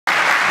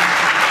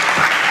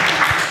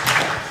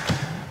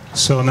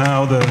So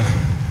now the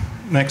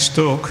next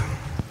talk,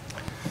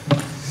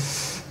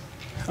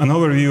 an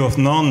overview of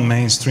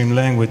non-mainstream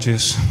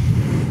languages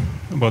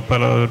about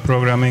parallel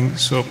programming.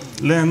 So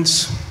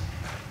Lenz,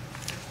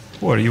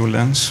 who are you,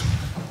 Lenz?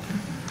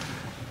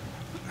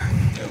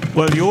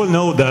 Well, you all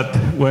know that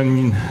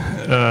when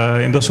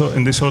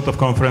in this sort of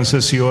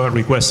conferences you are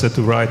requested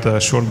to write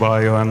a short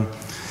bio,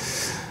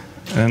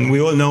 and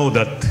we all know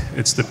that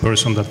it's the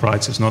person that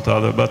writes, it's not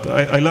other. But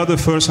I love the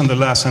first and the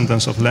last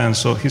sentence of Lenz.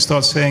 So he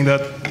starts saying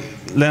that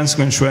Lenz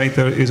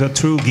Gschwendtner is a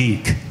true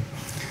geek.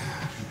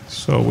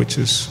 So, which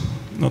is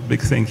not a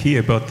big thing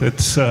here, but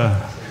it's.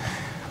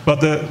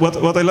 What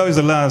I love is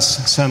the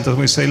last sentence.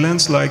 We say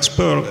Lenz likes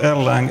Perl,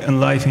 Erlang, and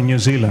life in New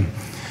Zealand,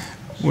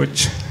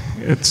 which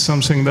it's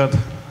something that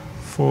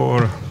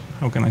for,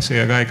 how can I say,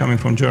 a guy coming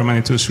from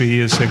Germany 2-3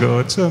 years ago,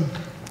 it's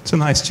a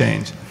nice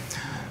change.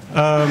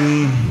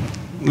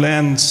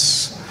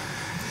 Lenz,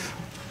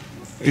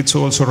 it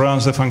also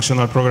runs the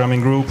functional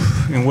programming group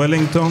in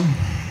Wellington.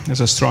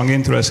 Has a strong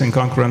interest in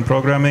concurrent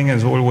programming,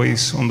 is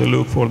always on the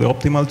look for the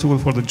optimal tool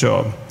for the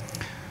job.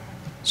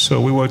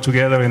 So we work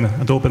together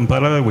at Open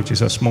Parallel, which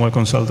is a small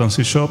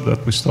consultancy shop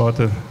that we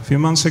started a few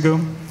months ago.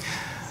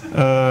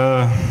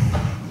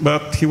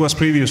 But he was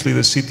previously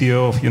the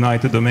CTO of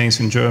United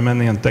Domains in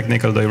Germany and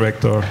technical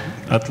director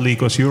at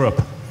Lycos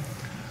Europe.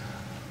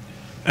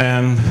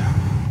 And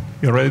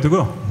you're ready to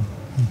go.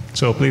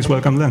 So please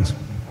welcome Lenz.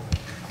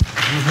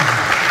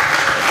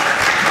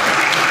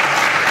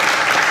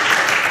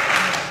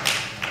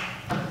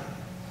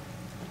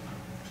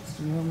 Just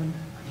a moment.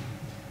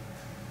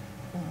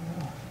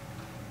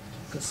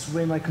 Just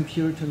sway my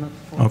computer to not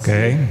fall asleep.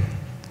 Okay.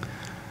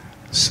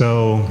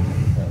 So.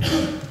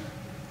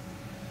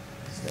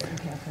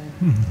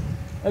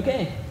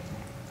 Okay.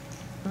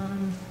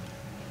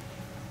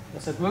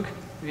 Does that work?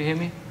 Do you hear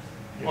me?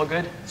 All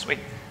good? Sweet.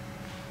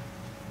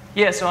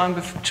 Yeah, so I'm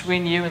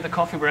between you and the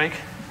coffee break.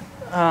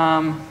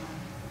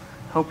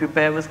 Hope you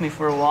bear with me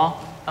for a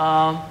while.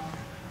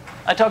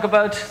 I talk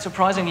about,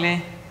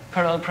 surprisingly,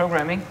 parallel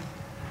programming.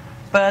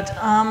 But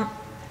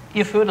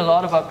you've heard a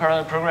lot about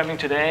parallel programming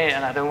today,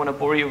 and I don't want to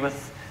bore you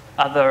with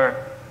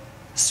other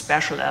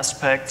special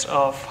aspects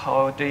of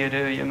how do you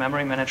do your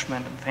memory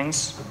management and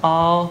things.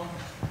 I'll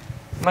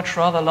much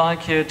rather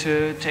like you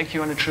to take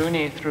you on a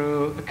journey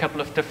through a couple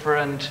of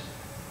different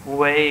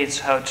ways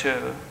how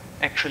to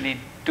actually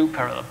do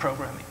parallel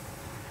programming.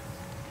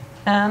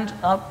 And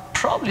I'll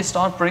probably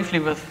start briefly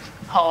with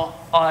how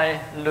I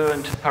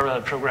learned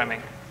parallel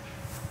programming,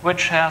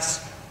 which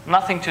has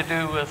nothing to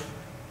do with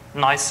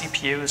nice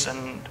CPUs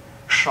and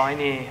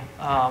shiny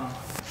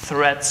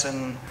threads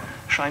and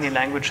shiny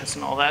languages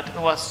and all that. It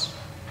was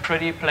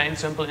pretty plain,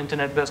 simple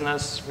internet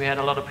business. We had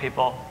a lot of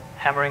people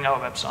hammering our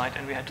website,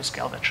 and we had to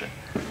scale that shit.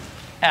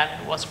 And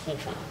it was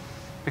awful,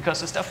 because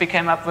the stuff we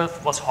came up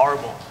with was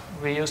horrible.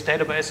 We used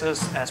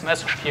databases as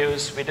message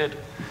queues. We did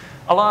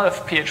a lot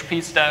of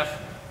PHP stuff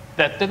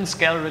that didn't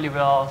scale really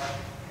well.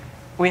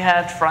 We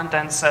had front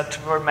ends that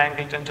were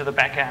mangled into the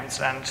back ends,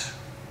 and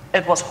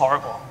it was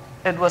horrible.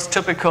 It was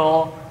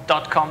typical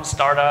 .com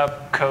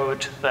startup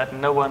code that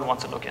no one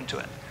wants to look into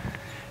it.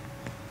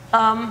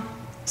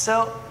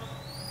 So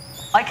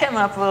I came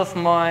up with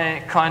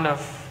my kind of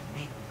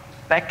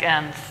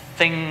back-end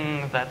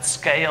thing that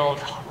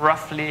scaled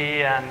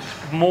roughly and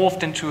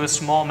morphed into a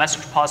small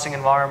message passing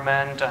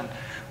environment and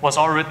was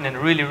all written in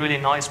really, really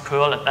nice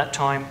Perl at that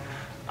time.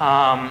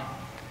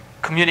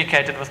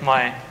 Communicated with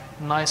my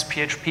nice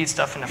PHP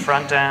stuff in the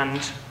front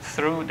end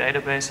through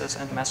databases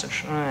and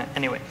message.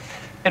 Anyway,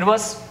 it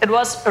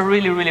was a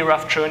really, really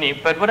rough journey.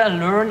 But what I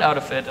learned out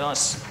of it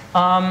was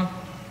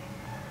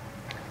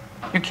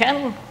you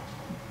can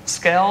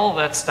scale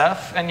that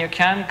stuff, and you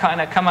can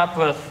kind of come up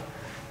with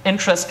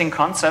interesting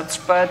concepts,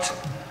 but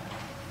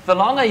the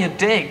longer you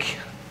dig,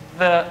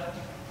 the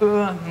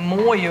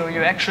more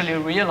you actually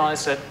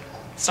realize that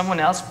someone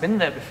else been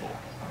there before.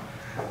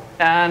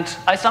 And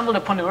I stumbled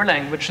upon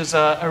Erlang, which is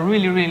a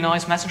really, really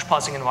nice message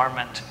passing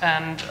environment.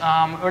 And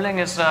Erlang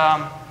is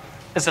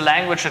a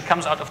language that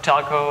comes out of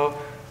telco,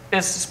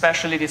 is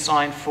specially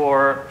designed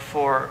for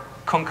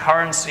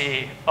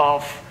concurrency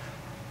of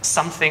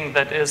something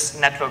that is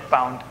network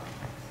bound,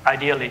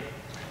 ideally.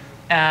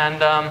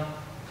 And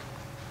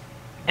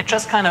it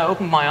just kind of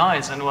opened my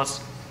eyes and was,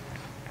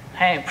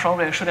 hey,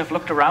 probably I should have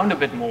looked around a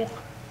bit more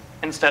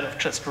instead of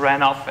just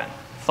ran off and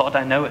thought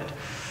I know it.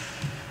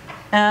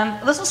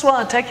 And this is why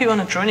I'll take you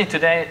on a journey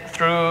today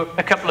through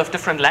a couple of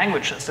different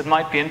languages that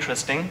might be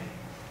interesting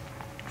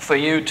for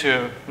you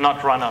to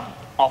not run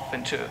off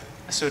into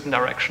a certain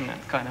direction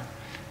and kind of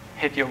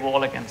hit your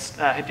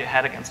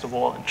head against the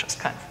wall and just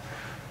kind of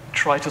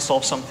try to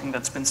solve something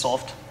that's been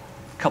solved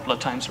a couple of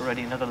times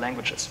already in other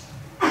languages.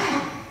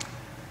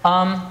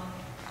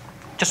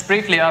 Just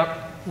briefly, I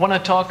want to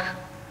talk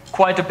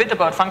quite a bit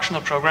about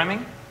functional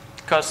programming,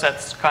 because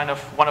that's kind of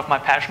one of my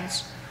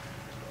passions.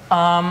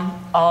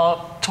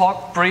 I'll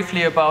talk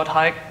briefly about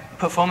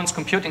high-performance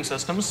computing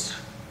systems,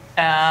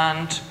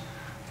 and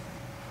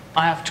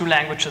I have two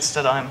languages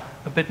that I'm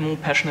a bit more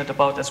passionate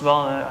about as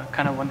well. I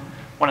kind of want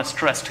to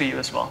stress to you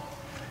as well.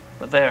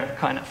 but they're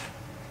kind of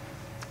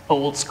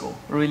old school,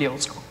 really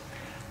old school.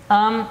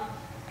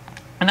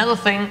 Another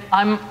thing,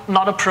 I'm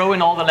not a pro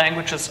in all the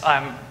languages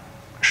I'm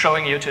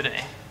showing you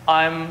today.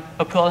 I'm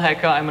a Perl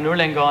hacker, I'm an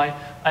Erlang guy.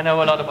 I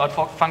know a lot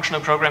about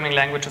functional programming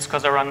languages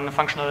because I run a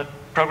functional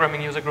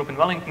programming user group in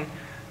Wellington.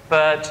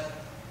 But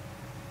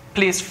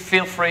please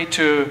feel free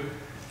to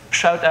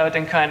shout out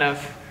and kind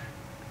of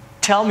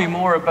tell me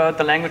more about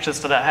the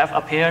languages that I have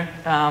up here.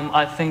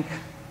 I think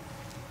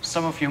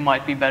some of you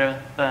might be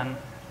better than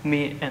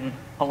me in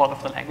a lot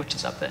of the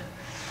languages up there.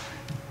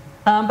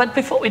 But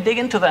before we dig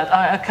into that,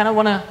 I kind of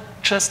want to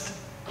just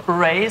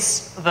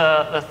raise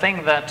the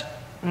thing that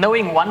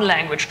knowing one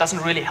language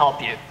doesn't really help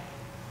you.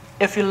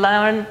 If you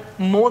learn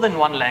more than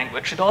one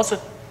language, it also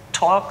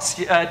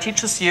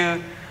teaches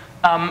you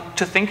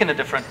to think in a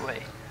different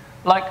way.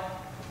 Like,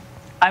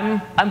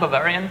 I'm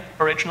Bavarian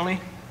originally,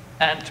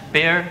 and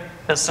beer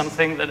is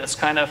something that is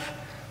kind of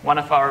one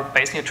of our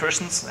base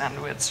nutritions, and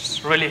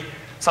it's really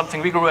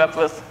something we grew up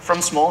with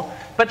from small.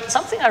 But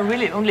something I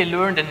really only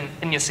learned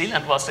in New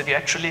Zealand was that you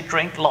actually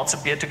drink lots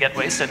of beer to get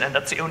wasted, and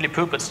that's the only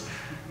purpose.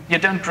 You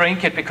don't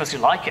drink it because you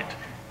like it.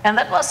 And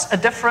that was a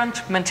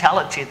different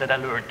mentality that I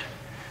learned.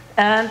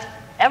 And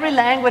every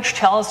language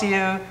tells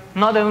you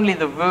not only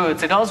the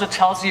words, it also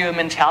tells you a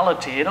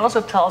mentality. It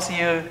also tells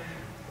you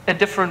a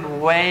different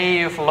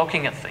way of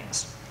looking at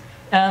things.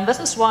 And this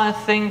is why I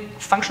think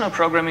functional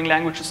programming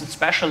languages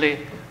especially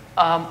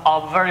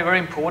are very, very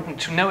important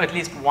to know at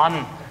least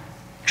one,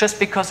 just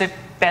because it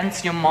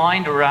bends your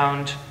mind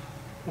around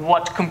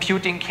what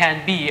computing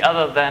can be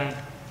other than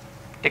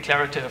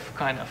declarative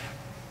kind of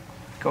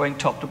going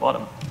top to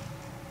bottom.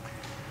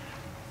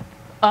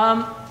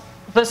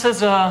 This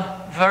is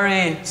a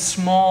very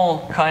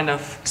small kind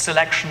of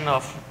selection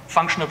of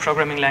functional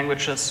programming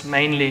languages,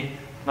 mainly,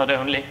 not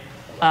only,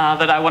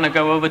 that I want to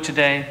go over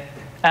today.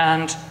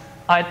 And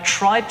I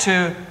tried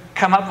to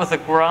come up with a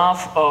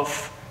graph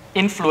of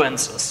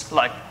influences,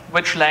 like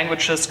which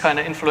languages kind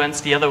of influence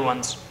the other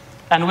ones.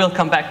 And we'll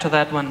come back to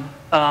that one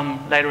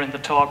later in the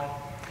talk.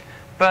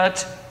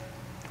 But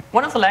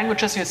one of the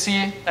languages you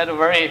see at a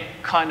very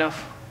kind of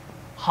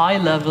high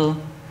level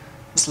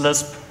is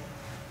Lisp.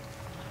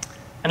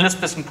 And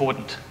Lisp is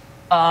important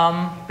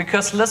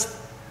because Lisp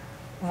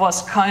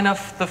was kind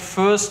of the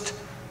first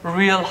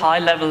real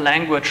high-level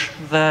language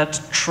that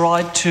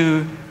tried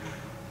to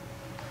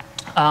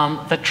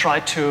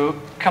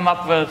come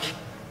up with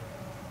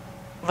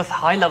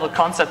high-level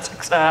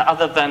concepts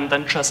other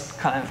than just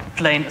kind of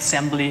plain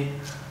assembly.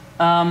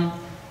 And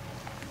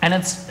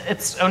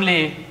it's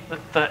only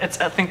it's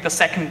I think the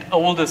second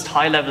oldest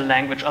high-level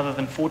language other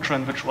than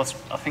Fortran, which was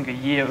I think a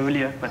year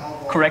earlier. But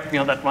correct me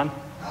on that one.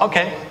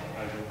 Okay.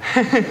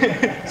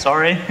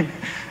 Sorry.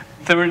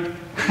 Third.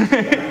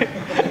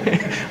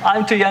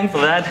 I'm too young for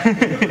that.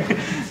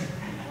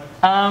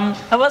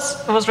 It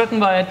was written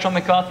by John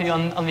McCarthy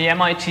on the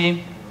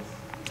MIT.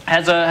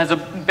 Has a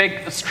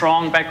big,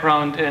 strong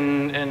background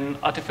in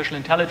artificial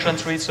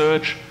intelligence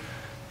research,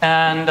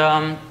 and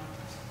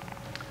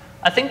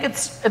I think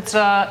it's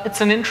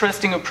an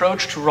interesting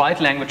approach to write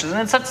languages,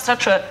 and it's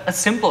such a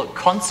simple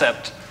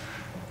concept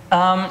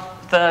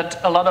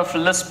that a lot of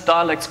Lisp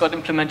dialects got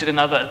implemented in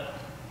other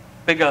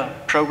bigger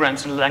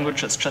programs and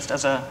languages just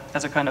as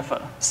a kind of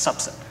a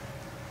subset.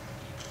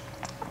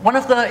 One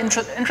of the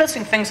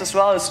interesting things as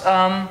well is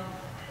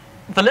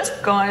the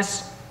Lisp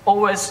guys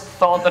always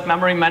thought that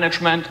memory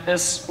management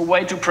is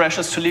way too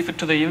precious to leave it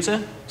to the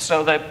user,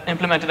 so they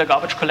implemented a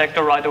garbage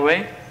collector right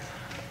away.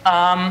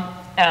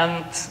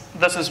 And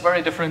this is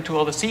very different to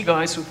all the C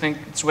guys who think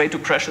it's way too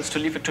precious to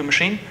leave it to a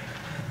machine.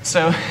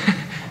 So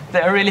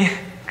they're really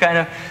kind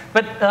of,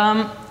 but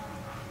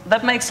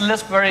that makes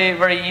Lisp very,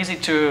 very easy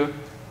to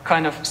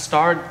kind of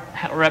start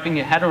wrapping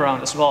your head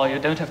around as well. You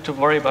don't have to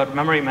worry about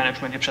memory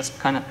management, you just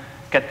kind of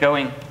get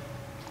going.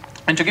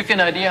 And to give you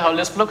an idea how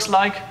Lisp looks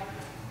like,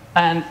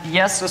 and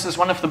yes, this is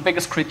one of the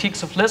biggest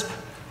critiques of Lisp,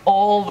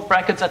 all the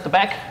brackets at the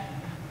back,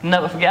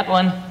 never forget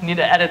one, need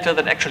an editor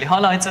that actually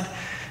highlights it.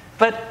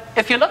 But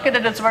if you look at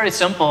it, it's very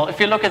simple. If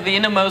you look at the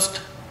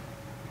innermost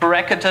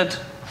bracketed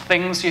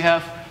things, you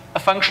have a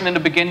function in the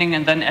beginning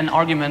and then n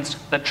arguments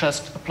that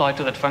just apply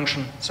to that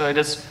function. So it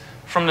is,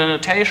 from the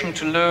notation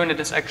to learn, it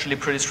is actually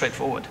pretty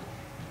straightforward.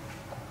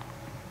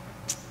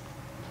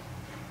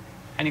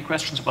 Any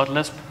questions about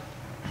Lisp?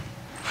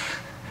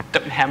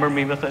 Don't hammer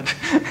me with it.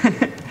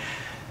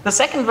 The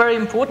second very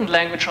important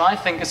language, I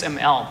think, is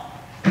ML.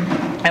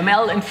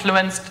 ML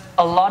influenced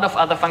a lot of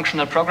other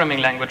functional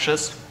programming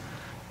languages,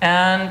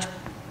 and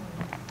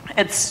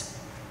it's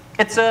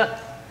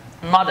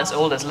not as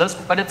old as Lisp,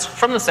 but it's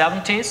from the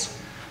 70s,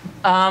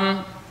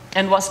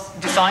 and was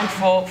designed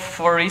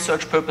for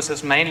research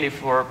purposes, mainly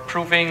for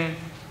proving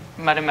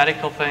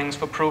mathematical things,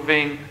 for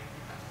proving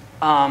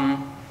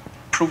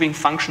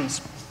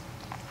functions.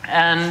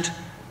 And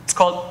it's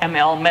called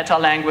ML, meta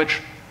language,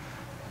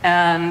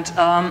 and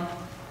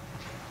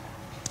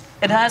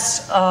it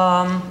has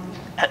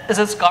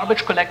it's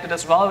garbage collected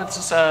as well.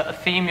 It's a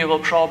theme you will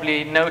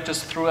probably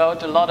notice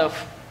throughout a lot of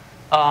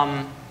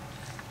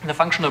the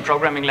functional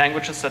programming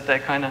languages, that they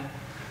kind of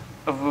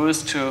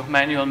averse to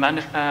manual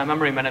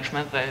memory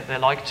management. They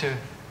like to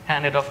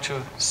hand it off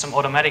to some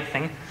automatic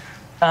thing.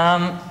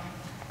 And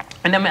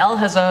ML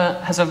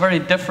has a very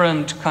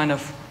different kind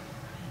of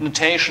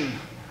notation.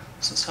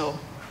 So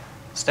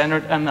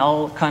standard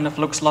ML kind of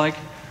looks like.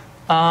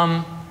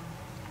 And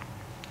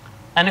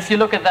if you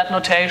look at that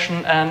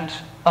notation and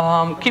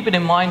keep it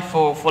in mind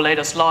for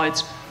later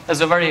slides,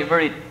 there's a very,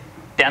 very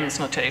dense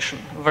notation,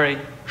 a very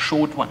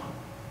short one.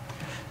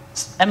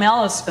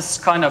 ML is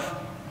kind of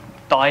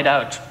died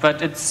out,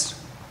 but its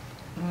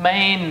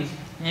main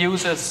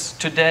uses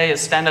today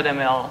is standard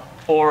ML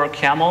or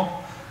Camel.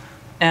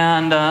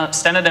 And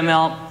standard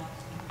ML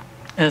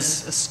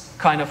is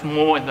kind of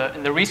more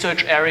in the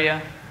research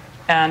area.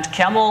 And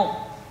Camel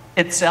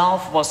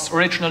itself was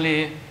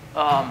originally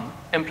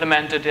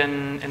implemented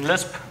in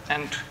Lisp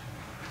and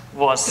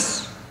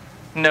was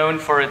known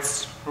for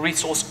its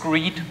resource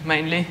greed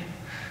mainly.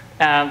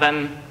 And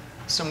then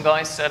some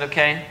guys said,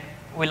 okay,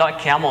 we like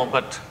Camel,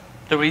 but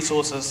the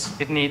resources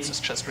it needs is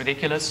just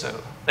ridiculous.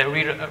 So they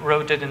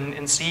rewrote it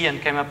in C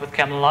and came up with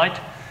Camel Lite.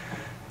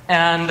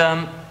 And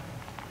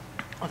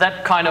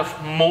that kind of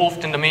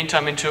morphed in the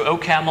meantime into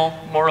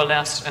OCaml, more or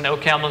less. And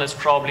OCaml is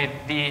probably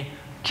the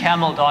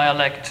Camel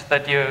dialect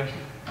that you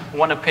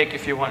want to pick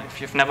if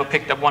you've never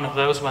picked up one of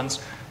those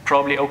ones.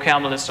 Probably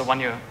OCaml is the one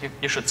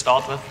you should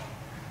start with.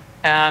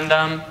 And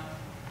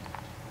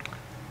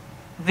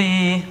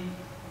the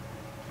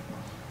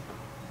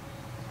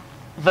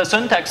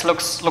syntax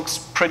looks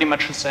pretty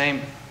much the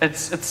same. It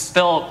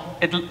still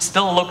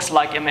looks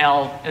like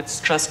ML. It's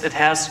just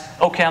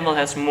OCaml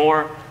has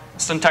more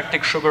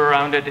syntactic sugar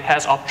around it. It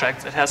has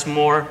objects. It has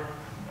more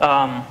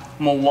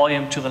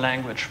volume to the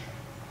language.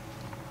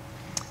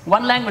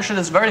 One language that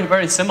is very,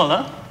 very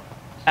similar,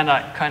 and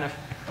I kind of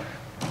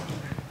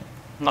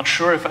not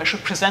sure if I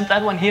should present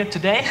that one here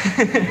today,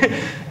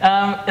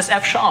 is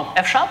F#.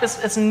 F#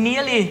 is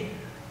nearly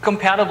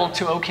compatible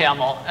to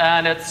OCaml,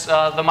 and it's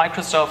the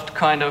Microsoft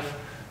kind of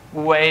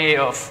way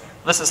of,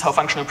 this is how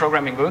functional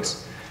programming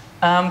works.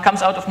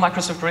 Comes out of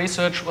Microsoft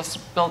Research, was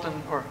built in,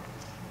 or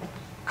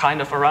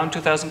kind of around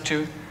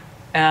 2002,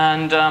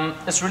 and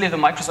it's really the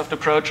Microsoft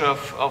approach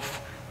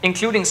of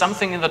including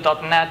something in the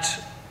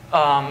 .NET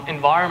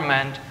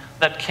environment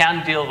that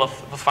can deal with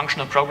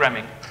functional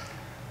programming.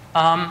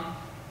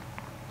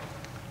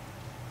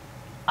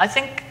 I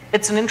think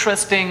it's an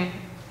interesting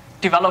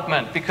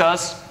development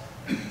because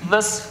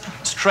this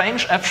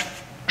strange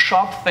F#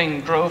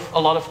 thing drove a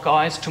lot of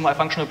guys to my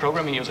functional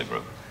programming user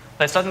group.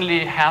 They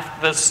suddenly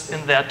have this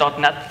in their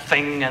 .NET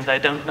thing and they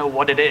don't know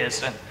what it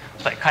is, and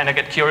they kind of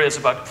get curious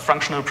about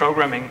functional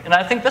programming. And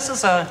I think this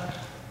is an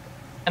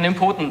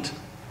important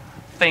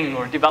thing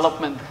or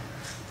development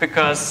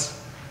because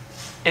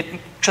it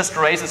just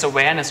raises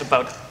awareness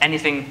about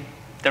anything.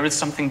 There is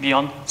something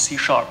beyond C#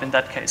 in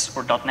that case,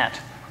 or .NET,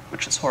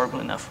 which is horrible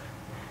enough.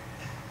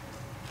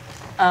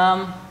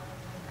 And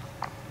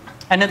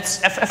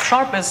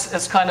F#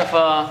 is kind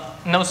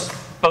of knows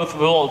both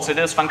worlds. It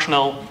is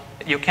functional.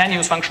 You can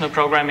use functional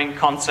programming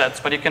concepts,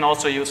 but you can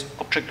also use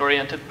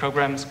object-oriented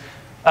programs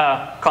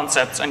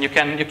concepts, and you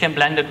can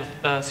blend it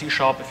with C#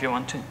 if you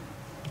want to.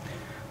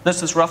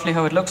 This is roughly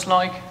how it looks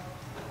like,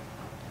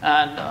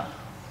 and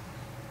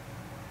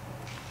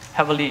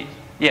heavily,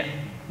 yeah,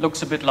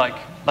 looks a bit like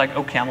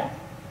OCaml.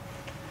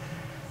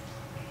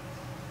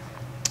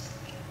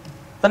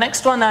 The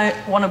next one I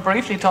want to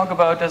briefly talk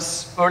about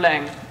is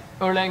Erlang.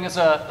 Erlang is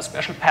a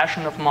special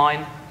passion of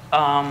mine.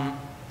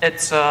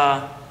 It's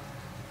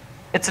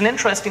an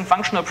interesting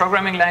functional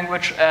programming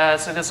language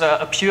as it is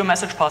a pure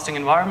message passing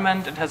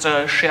environment. It has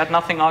a shared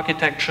nothing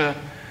architecture.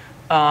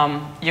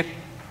 You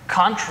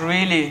can't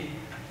really,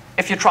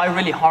 if you try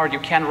really hard, you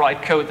can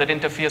write code that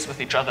interferes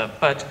with each other,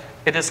 but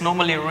it is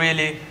normally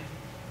really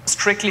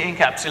strictly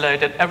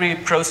encapsulated. Every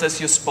process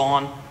you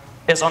spawn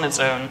is on its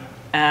own,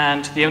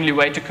 and the only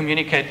way to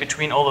communicate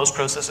between all those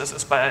processes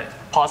is by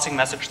passing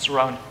messages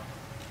around.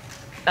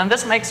 And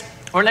this makes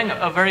Erlang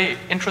a very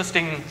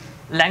interesting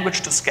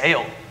language to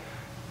scale.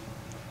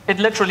 It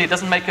literally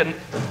doesn't make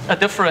a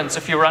difference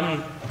if you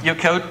run your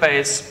code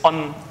base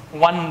on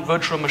one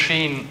virtual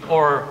machine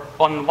or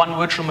on one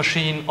virtual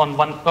machine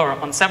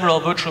on several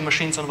virtual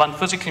machines on one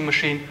physical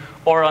machine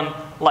or on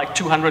like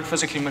 200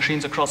 physical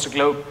machines across the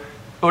globe.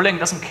 Erlang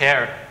doesn't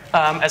care.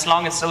 As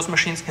long as those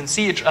machines can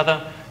see each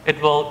other, it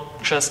will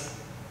just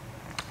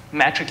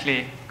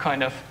magically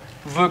kind of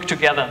work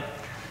together.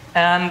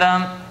 And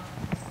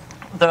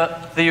the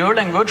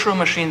Erlang virtual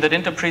machine that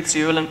interprets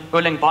the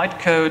Erlang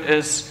bytecode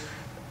is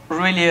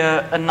really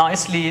a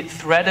nicely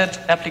threaded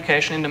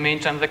application in the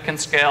meantime that can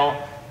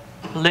scale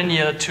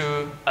linear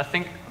to, I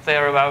think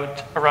they're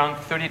around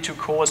 32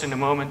 cores in the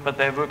moment, but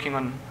they're working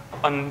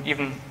on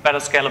even better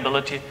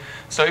scalability.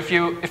 So if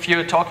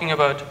you're talking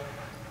about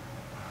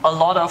a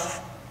lot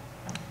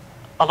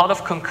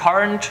of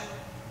concurrent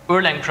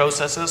Erlang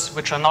processes,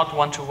 which are not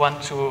one-to-one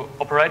to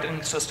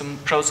operating system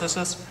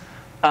processes,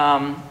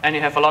 and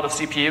you have a lot of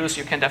CPUs,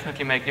 you can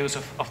definitely make use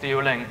of the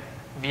Erlang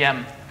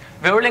VM.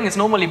 Where Erlang is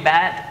normally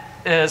bad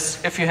is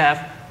if you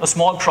have a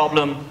small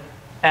problem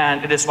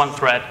and it is one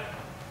thread.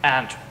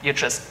 and you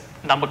just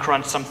number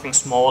crunch something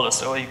smaller,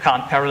 so you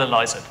can't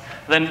parallelize it.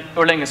 Then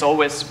Erlang is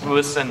always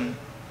worse than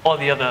all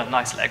the other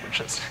nice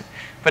languages.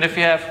 But if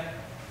you have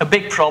a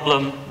big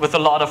problem with a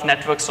lot of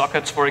network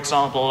sockets, for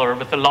example, or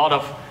with a lot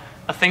of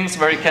things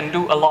where you can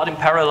do a lot in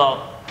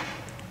parallel,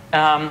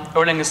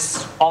 Erlang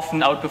is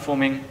often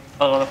outperforming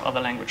a lot of other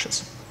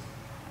languages.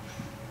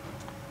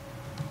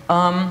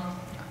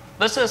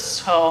 This is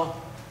how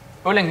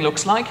Erlang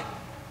looks like.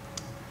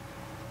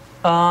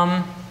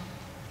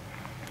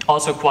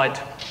 Also quite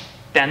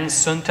dense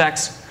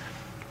syntax.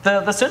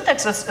 The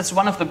syntax is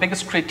one of the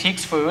biggest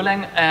critiques for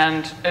Erlang,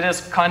 and it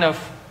is kind of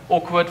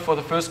awkward for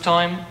the first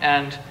time,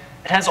 and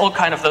it has all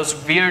kind of those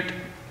weird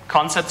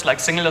concepts like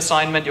single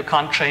assignment. You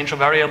can't change a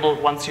variable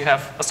once you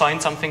have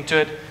assigned something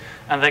to it,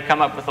 and they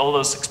come up with all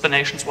those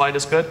explanations why it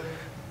is good.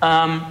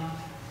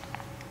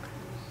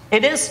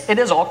 It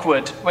is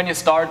awkward when you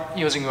start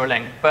using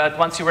Erlang, but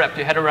once you wrap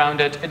your head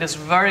around it, it is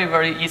very,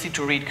 very easy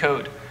to read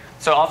code.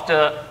 So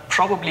after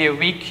probably a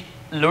week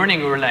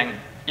learning Erlang,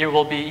 you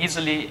will be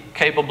easily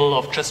capable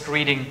of just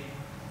reading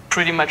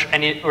pretty much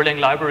any Erlang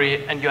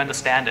library and you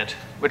understand it,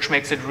 which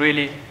makes it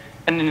really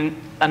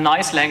a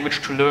nice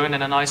language to learn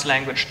and a nice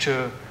language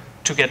to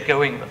get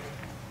going with.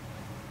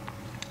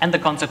 And the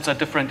concepts are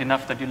different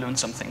enough that you learn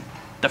something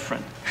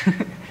different.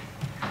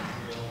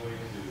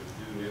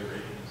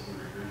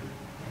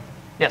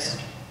 Yes.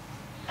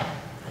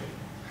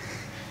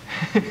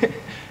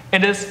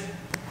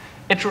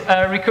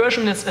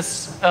 Recursion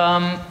is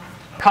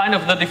kind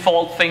of the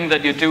default thing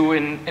that you do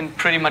in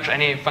pretty much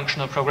any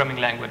functional programming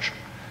language.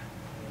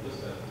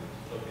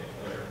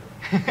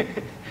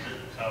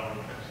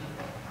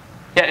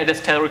 Yeah, it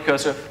is tail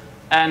recursive,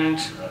 and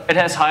it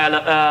has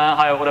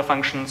higher order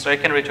functions, so you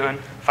can return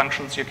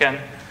functions, you can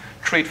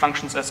treat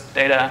functions as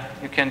data,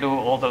 you can do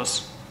all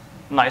those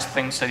nice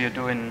things that you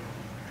do in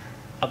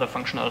other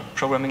functional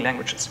programming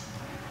languages.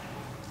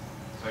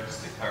 So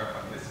just to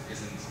clarify, this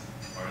isn't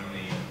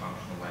only a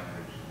functional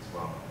language as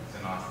well. It's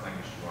a nice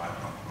language to write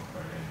functional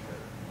code in, but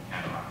you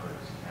can write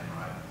proofs, you can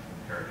write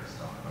imperative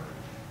style code.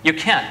 You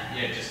can.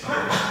 Yeah, just not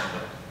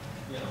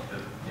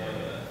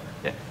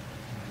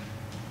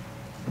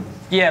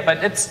Yeah,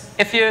 but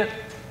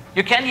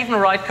you can even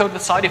write code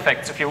with side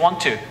effects if you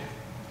want to.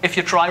 If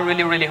you try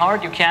really, really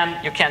hard, you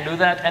can do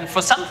that. And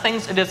for some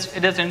things, it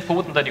is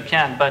important that you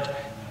can,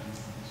 but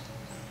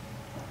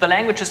the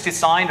language is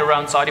designed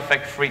around side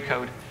effect-free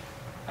code.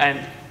 And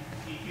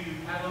if you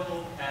have a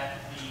look at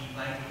the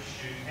language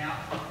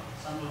shootout,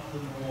 some of the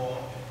more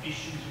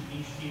efficient and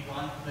interesting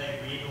ones,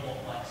 they read a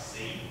lot like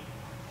C,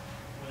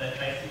 where they've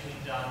basically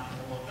done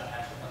all of the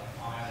actual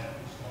file that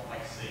looks a lot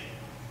like C.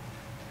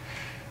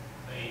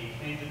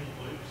 The end of the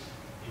loops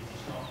is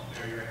just not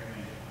very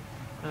recommended.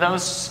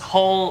 those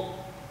whole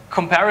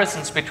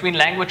comparisons between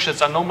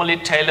languages are normally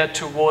tailored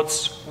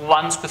towards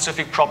one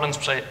specific problem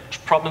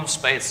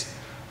space.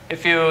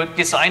 If you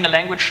design a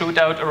language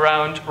shootout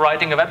around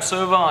writing a web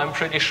server, I'm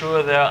pretty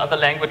sure there are other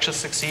languages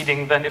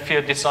succeeding than if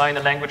you design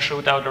a language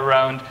shootout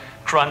around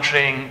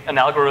crunching an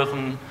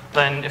algorithm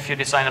than if you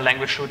design a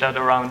language shootout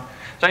around.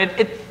 So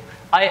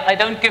I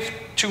don't give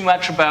too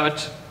much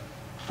about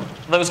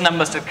those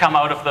numbers that come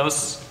out of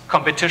those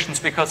competitions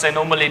because they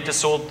normally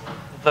distort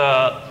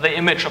the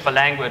image of a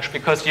language,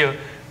 because you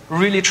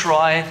really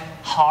try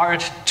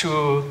hard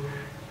to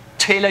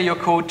tailor your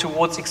code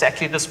towards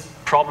exactly this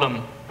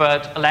problem.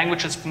 But a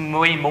language is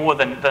way more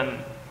than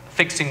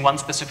fixing one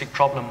specific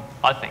problem,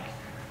 I think.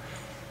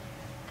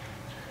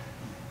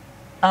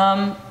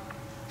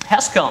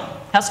 Haskell.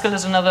 Haskell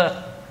is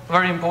another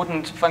very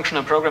important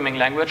functional programming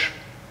language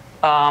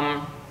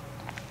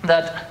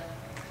that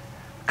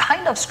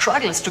kind of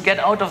struggles to get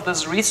out of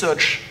this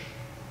research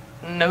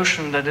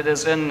notion that it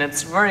is in.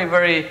 It's very,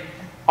 very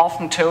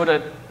often taught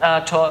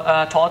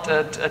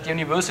at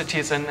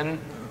universities and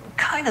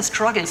kind of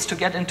struggles to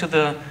get into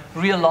the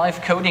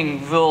real-life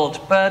coding world.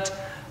 But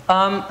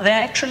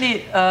they're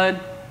actually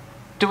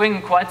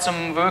doing quite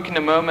some work in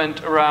the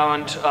moment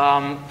around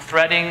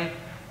threading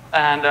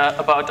and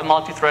about a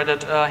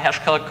multi-threaded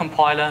Haskell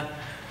compiler.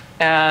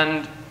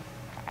 And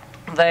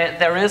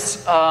there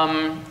is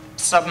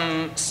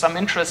some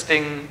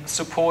interesting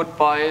support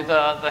by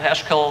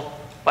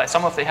by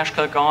some of the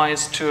Haskell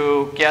guys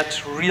to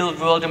get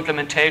real-world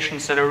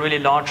implementations that are really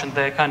large, and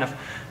they kind of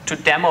to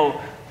demo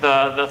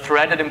the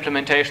threaded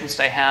implementations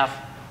they have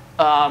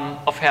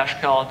of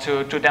Haskell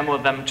to demo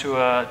them to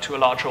a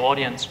larger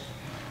audience.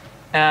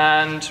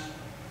 And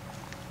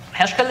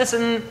Haskell is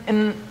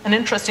an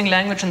interesting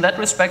language in that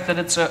respect, that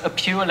it's a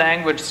pure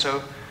language.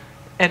 So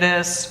it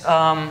is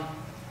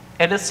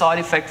side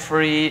effect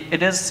free.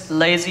 It is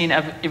lazy in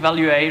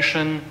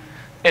evaluation.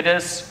 It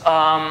is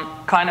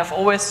kind of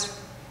always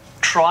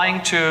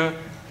trying to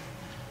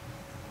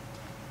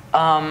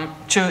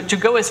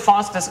go as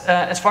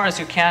far as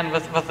you can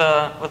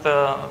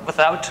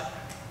without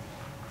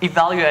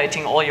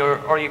evaluating all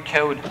your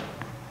code.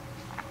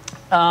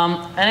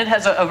 And it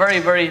has a very,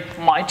 very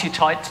mighty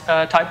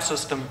type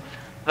system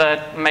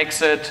that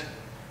makes it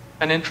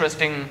an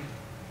interesting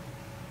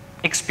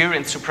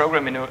experience to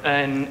program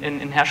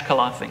in Haskell,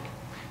 I think.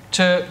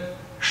 to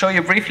show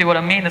you briefly what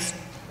I mean is,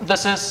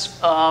 this is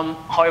how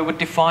I would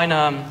define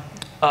a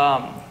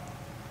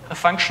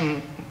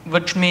function,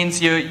 which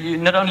means you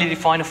not only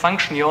define a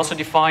function, you also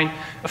define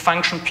a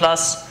function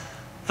plus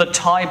the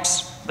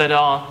types that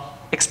are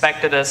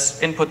expected as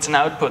inputs and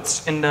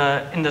outputs in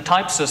the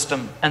type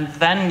system. And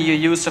then you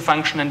use the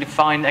function and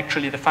define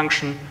actually the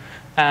function.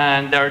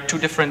 And there are two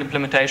different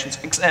implementations.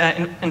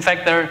 In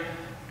fact,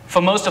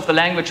 for most of the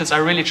languages, I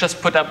really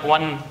just put up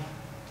one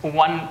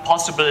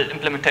possible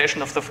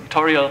implementation of the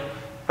factorial.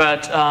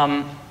 But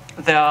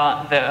there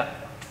are,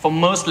 for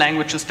most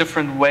languages,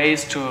 different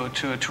ways to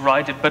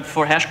write it. But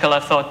for Haskell, I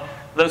thought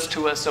those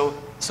two are so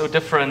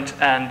different.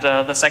 And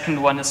the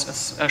second one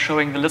is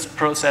showing the Lisp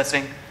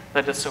processing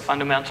that is so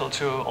fundamental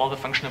to all the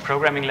functional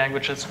programming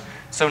languages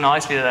so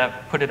nicely that I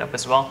put it up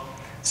as well.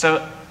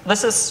 So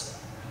this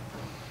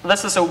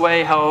is a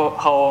way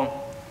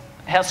how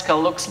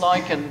Haskell looks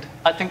like, and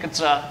I think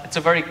it's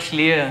a very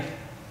clear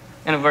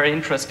and a very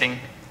interesting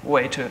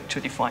way to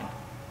define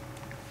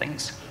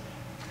things.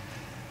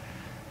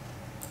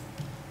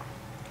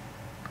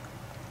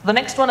 The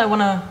next one I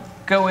want to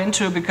go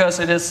into, because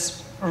it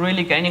is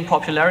really gaining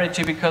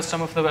popularity, because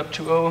some of the Web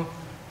 2.0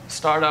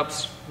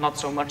 startups, not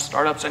so much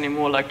startups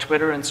anymore, like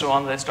Twitter and so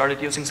on, they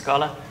started using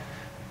Scala.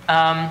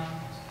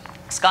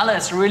 Scala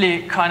is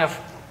really kind of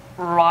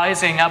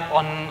rising up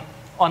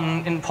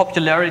in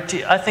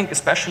popularity, I think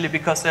especially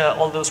because there are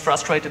all those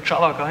frustrated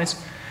Java guys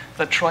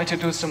that try to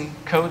do some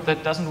code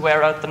that doesn't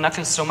wear out the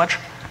knuckles so much.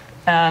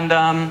 And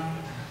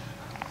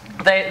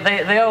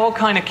they are all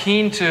kind of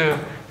keen to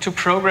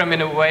program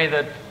in a way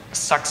that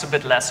sucks a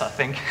bit less, I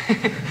think.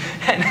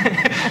 And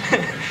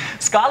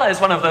Scala is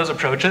one of those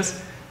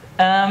approaches.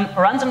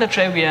 Runs in the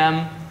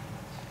JVM,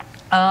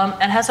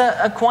 and has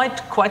a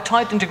quite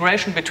tight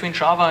integration between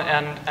Java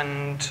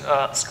and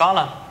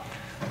Scala.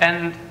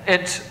 And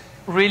it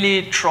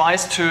really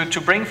tries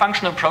to bring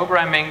functional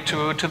programming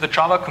to the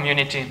Java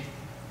community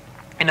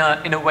in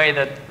a way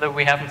that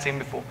we haven't seen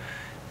before.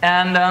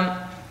 And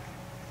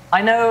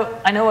I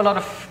know a lot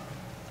of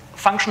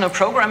functional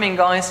programming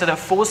guys that are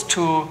forced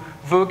to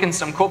work in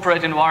some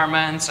corporate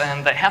environments,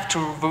 and they have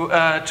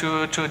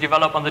to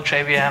develop on the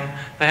JVM.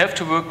 They have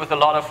to work with a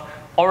lot of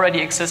already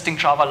existing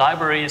Java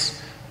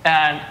libraries,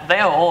 and they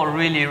are all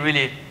really,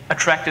 really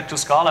attracted to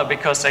Scala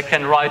because they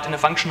can write in a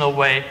functional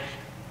way,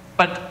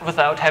 but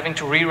without having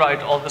to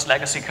rewrite all this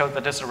legacy code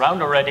that is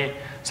around already.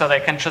 So they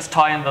can just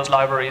tie in those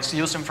libraries,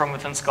 use them from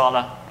within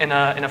Scala in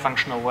a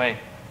functional way.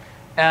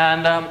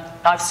 And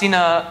I've seen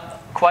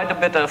quite a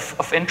bit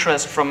of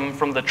interest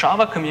from the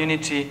Java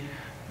community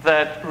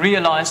that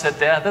realize that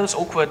there are those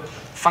awkward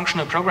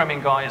functional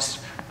programming guys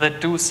that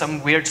do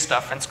some weird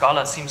stuff, and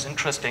Scala seems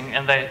interesting,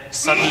 and they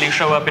suddenly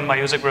show up in my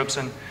user groups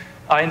and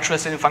are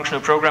interested in functional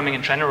programming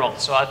in general.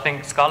 So I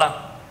think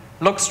Scala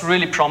looks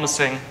really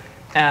promising,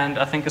 and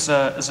I think is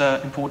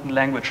an important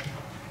language.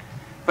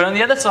 But on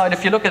the other side,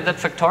 if you look at that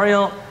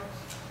factorial,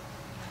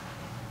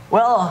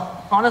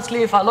 well,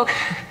 honestly, if I look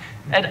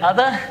at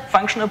other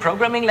functional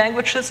programming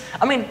languages,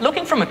 I mean,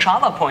 looking from a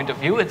Java point of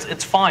view,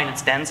 it's fine,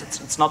 it's dense,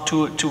 it's not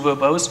too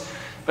verbose.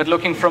 But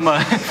looking from a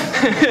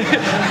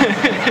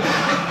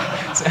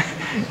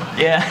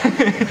yeah.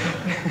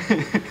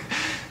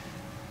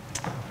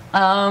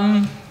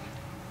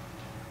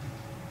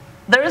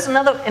 There is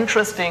another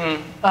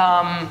interesting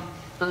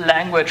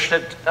language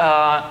that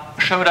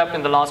showed up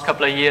in the last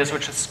couple of years,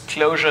 which is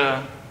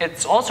Clojure.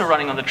 It's also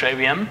running on the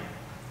JVM,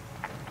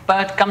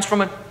 but comes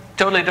from a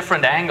totally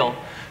different angle.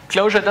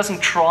 Clojure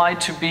doesn't try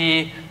to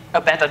be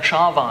a better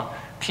Java.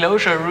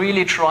 Clojure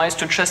really tries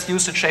to just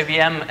use the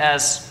JVM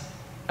as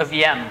a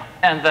VM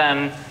and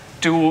then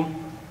do,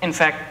 in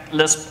fact,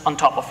 Lisp on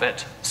top of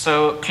it.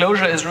 So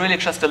Clojure is really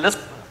just a Lisp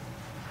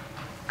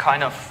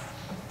kind of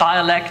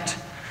dialect,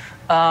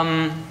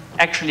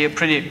 actually a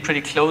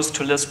pretty close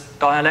to Lisp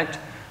dialect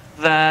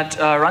that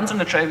runs on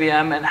the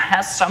JVM and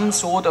has some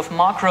sort of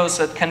macros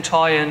that can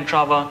tie in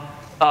Java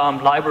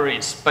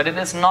libraries. But it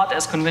is not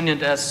as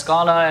convenient as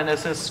Scala, and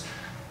this is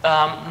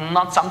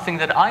not something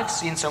that I've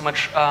seen so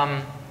much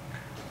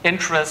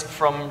interest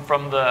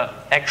from the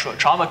actual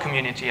Java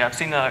community. I've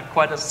seen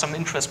quite some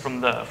interest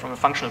from the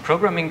functional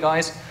programming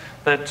guys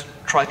that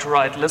try to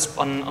write Lisp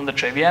on the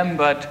JVM,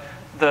 but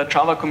the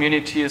Java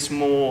community is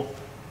more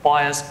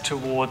biased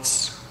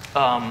towards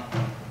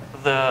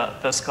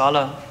the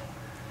Scala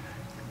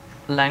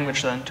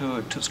language than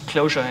to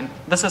Clojure. And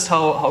this is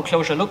how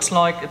Clojure looks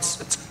like.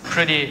 It's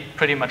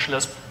pretty much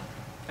Lisp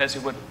as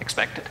you would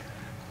expect it.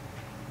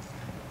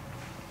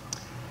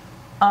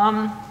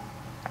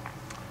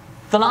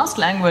 The last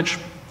language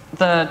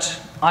that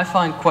I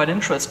find quite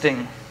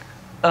interesting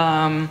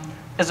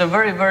is a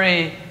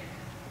very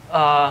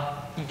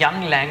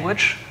young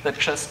language that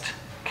just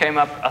came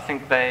up. I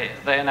think they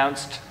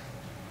announced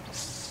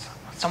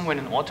somewhere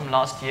in autumn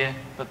last year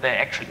that they're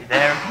actually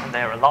there and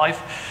they're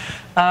alive.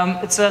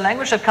 It's a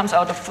language that comes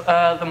out of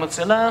the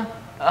Mozilla,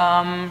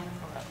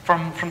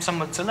 from some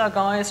Mozilla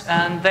guys,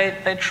 and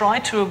they try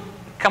to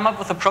come up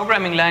with a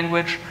programming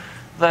language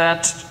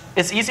that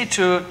is easy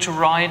to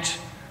write,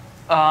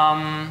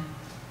 that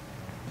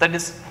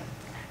is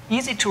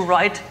easy to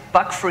write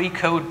bug-free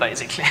code,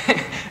 basically.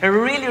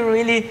 really,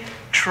 really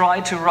try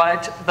to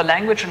write the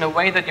language in a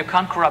way that you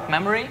can't corrupt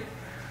memory,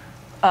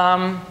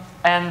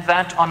 and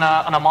that on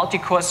a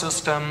multi-core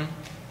system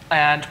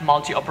and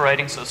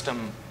multi-operating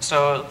system.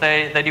 So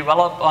they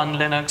develop on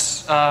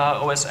Linux,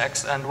 OS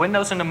X, and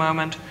Windows in the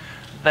moment.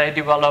 They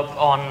develop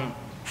on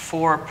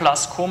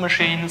 4+ core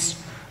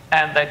machines,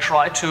 and they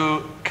try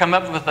to come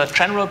up with a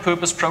general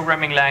purpose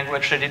programming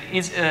language that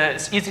is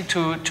easy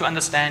to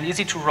understand,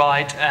 easy to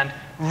write, and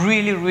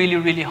really, really,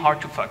 really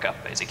hard to fuck up,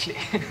 basically.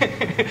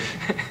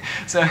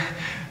 So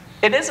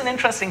it is an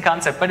interesting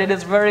concept, but it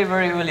is very,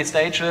 very early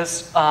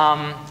stages.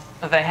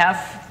 They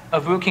have a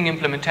working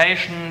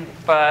implementation,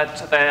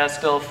 but they are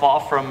still far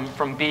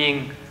from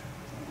being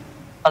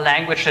a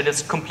language that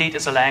is complete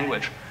as a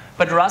language.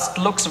 But Rust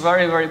looks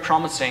very, very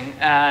promising,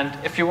 and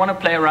if you want to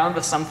play around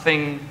with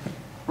something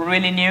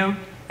really new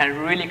and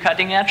really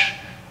cutting edge,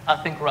 I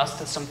think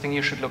Rust is something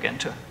you should look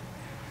into.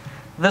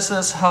 This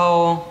is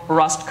how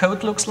Rust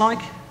code looks like,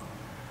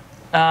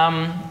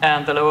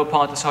 and the lower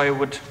part is how you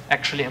would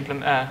actually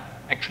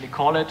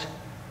call it.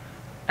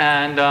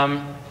 And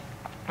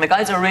the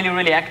guys are really,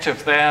 really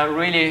active. They are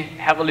really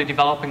heavily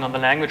developing on the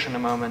language in the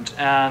moment,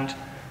 and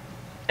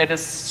it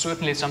is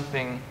certainly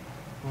something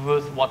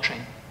worth watching.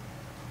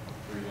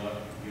 Are you allowed to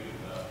compute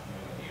without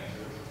knowing what the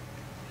answer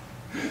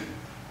is?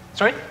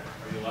 Sorry? Are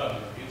you allowed to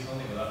compute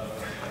something without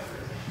knowing what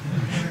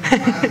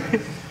the answer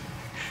is?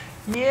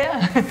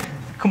 Yeah,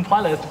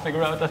 compiler has to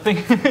figure out, I think.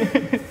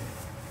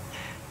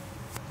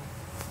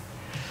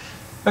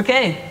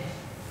 Okay,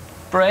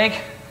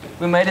 break.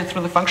 We made it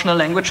through the functional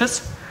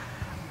languages.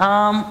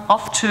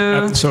 Off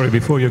to... sorry,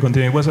 before you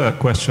continue, was a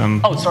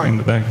question in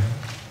the back?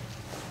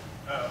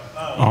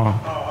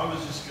 I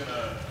was just going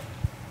to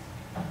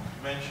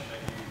mention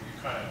that you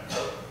kind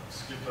of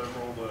skipped over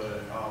all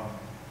the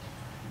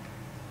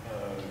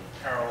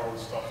parallel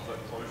stuff that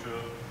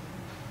Clojure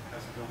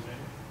has built in.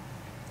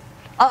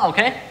 Ah,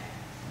 okay.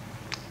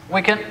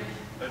 We can... Have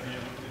you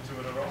looked into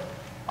it at all?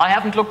 I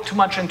haven't looked too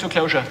much into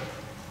Clojure.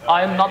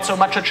 I'm not so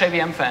much a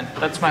JVM fan.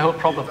 That's my whole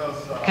problem.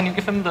 Can you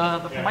give him the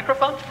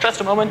microphone?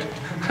 Just a moment.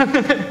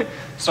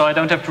 So I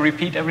don't have to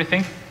repeat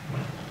everything.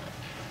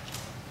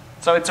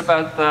 So it's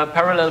about the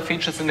parallel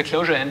features in the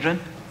Clojure engine.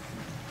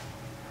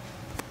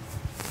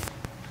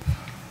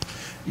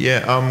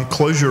 Yeah,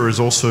 Clojure is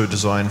also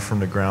designed from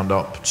the ground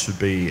up to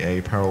be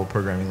a parallel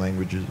programming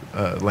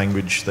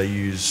language. They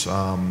use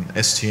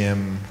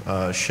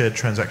STM, shared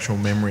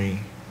transactional memory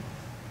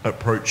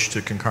approach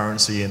to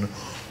concurrency, and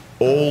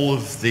all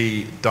of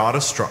the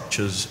data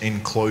structures in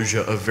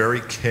Clojure are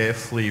very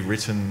carefully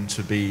written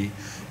to be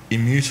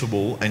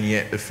immutable and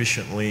yet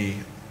efficiently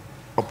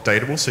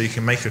updatable. So you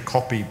can make a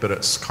copy, but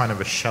it's kind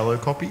of a shallow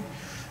copy,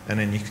 and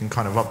then you can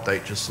kind of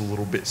update just the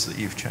little bits that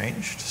you've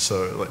changed.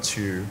 So it lets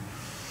you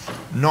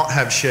not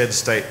have shared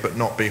state, but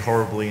not be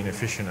horribly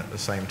inefficient at the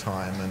same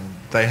time. And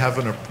they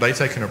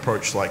take an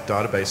approach like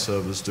database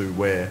servers do,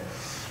 where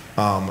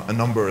a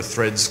number of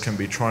threads can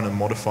be trying to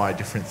modify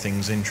different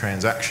things in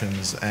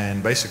transactions,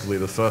 and basically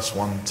the first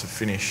one to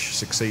finish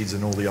succeeds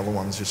and all the other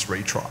ones just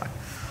retry.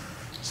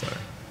 So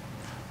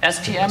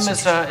STM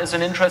is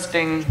an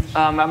interesting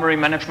memory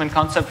management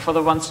concept for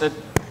the ones that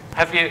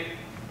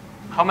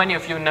how many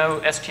of you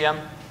know STM?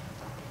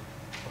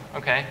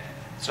 Okay,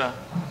 it's a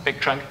big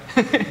chunk.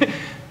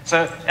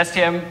 So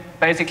STM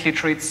basically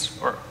treats,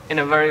 or in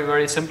a very,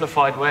 very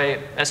simplified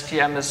way,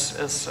 STM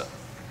is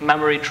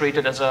memory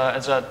treated as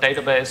a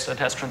database that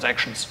has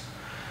transactions.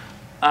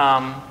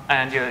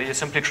 And you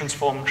simply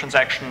transform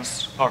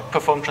transactions, or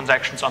perform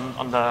transactions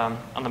on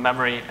the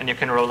memory, and you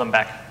can roll them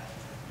back.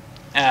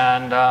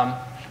 And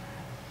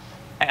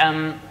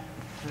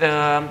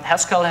the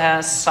Haskell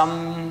has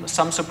some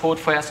support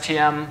for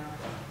STM,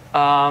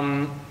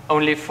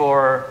 only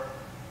for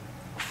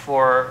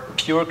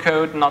pure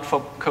code, not for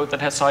code that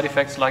has side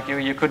effects. Like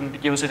you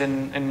couldn't use it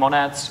in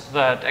monads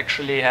that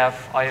actually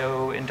have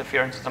I/O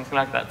interference or something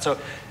like that. So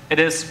it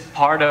is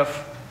part of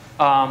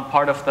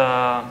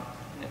the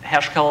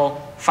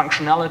Haskell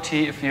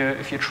functionality if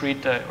you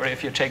treat or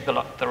if you take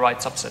the right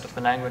subset of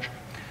the language.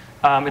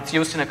 It's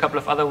used in a couple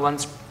of other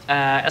ones.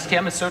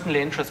 STM is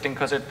certainly interesting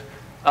because it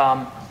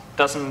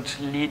doesn't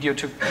lead you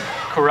to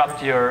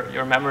corrupt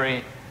your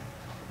memory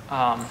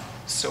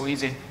so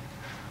easy.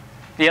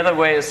 The other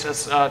way is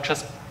just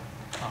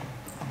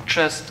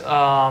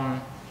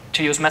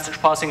to use message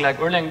passing like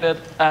Erlang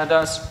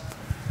does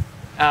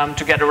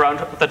to get around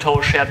that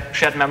whole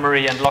shared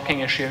memory and locking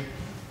issue.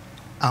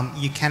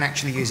 You can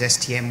actually use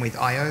STM with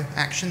I/O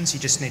actions. You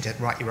just need to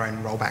write your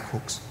own rollback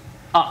hooks.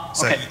 Ah,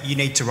 okay. So you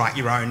need to write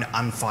your own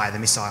unfire the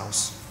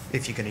missiles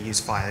if you're going to use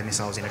fire the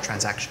missiles in a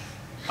transaction,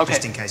 okay.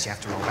 Just in case you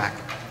have to roll back.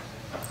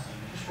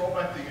 Just roll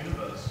back the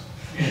universe.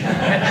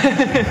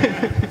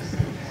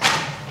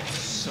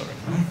 Sorry.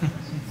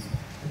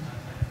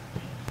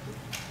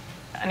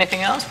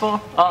 Anything else for?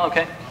 Oh,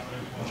 okay.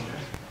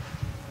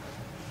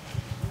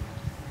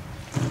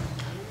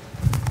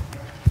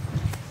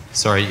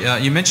 Sorry,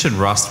 you mentioned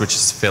Rust, which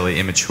is a fairly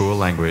immature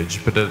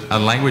language, but a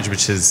language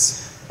which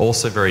is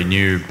also very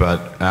new,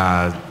 but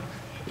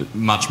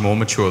much more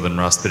mature than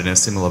Rust, but in a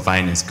similar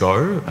vein is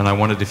Go. And I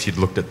wondered if you'd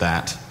looked at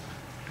that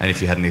and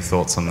if you had any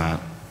thoughts on that.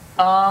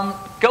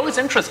 Go is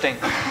interesting.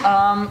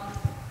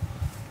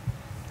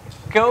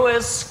 Go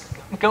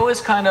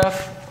is kind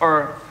of,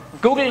 or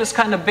Google is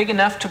kind of big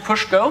enough to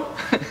push Go.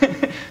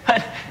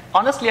 But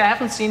honestly, I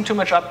haven't seen too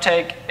much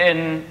uptake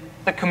in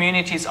the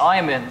communities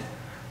I'm in.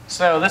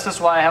 So this is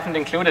why I haven't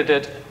included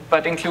it,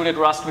 but included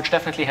Rust, which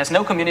definitely has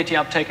no community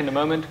uptake in the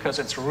moment because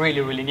it's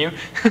really, really new.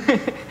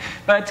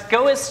 But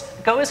Go is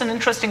an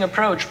interesting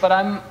approach, but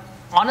I'm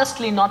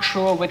honestly not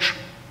sure which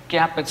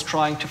gap it's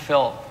trying to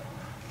fill.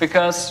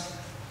 Because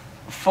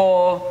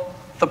for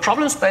the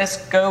problem space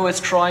Go is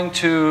trying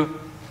to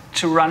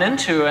run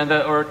into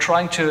or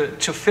trying to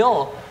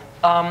fill,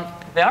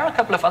 there are a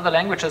couple of other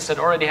languages that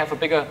already have a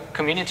bigger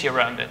community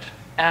around it.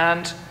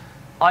 And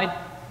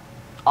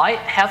I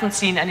haven't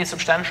seen any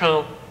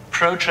substantial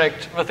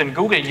project within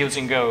Google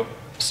using Go.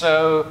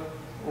 So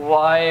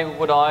why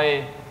would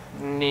I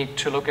need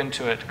to look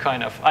into it,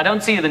 kind of? I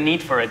don't see the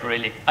need for it,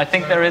 really. I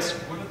think there is...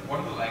 What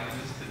are the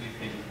languages that you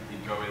think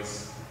Go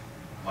is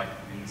like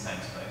in the same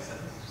space as?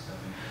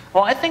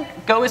 Well, I think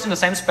Go is in the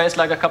same space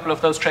like a couple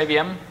of those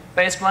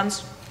JVM-based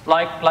ones,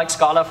 like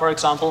Scala, for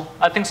example.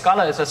 I think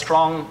Scala is a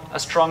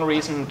strong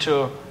reason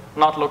to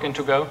not look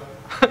into Go.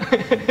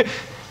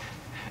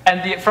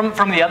 And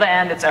from the other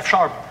end, it's F#,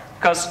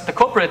 because the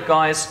corporate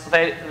guys,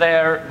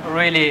 they're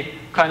really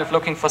kind of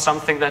looking for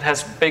something that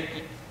has big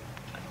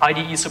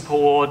IDE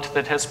support,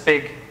 that has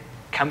big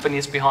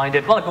companies behind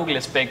it. Well, Google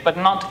is big, but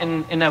not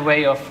in a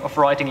way of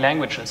writing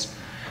languages.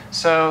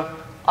 So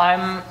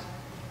I'm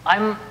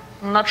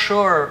not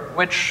sure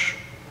which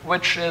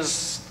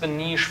is the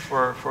niche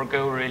for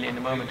Go really in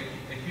the moment.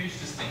 A huge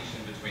distinction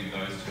between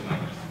those two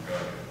languages and Go,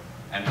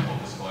 and full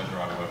disclosure,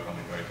 I work on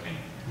the Go team.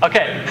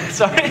 Okay,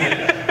 sorry.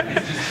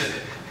 It's just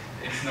that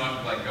it's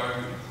not like Go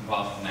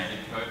compiles to native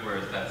code,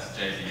 whereas that's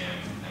JVM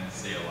and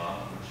CLR,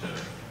 which are,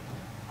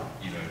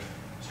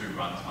 two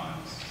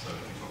runtimes. So if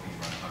you're talking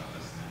runtime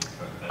versus native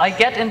code, I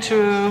get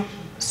into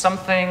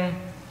something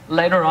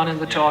later on in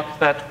the talk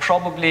that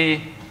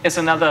probably is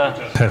another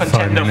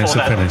contender for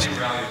that.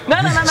 No.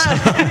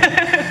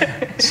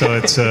 So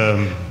it's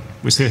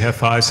we still have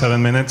 5-7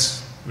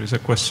 minutes. There is a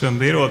question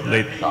there or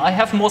late? I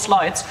have more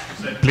slides.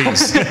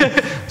 Please.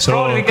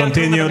 So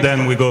continue,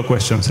 then we go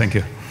questions. Thank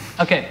you.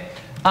 Okay.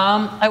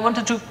 I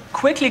wanted to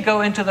quickly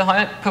go into the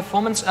high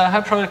performance,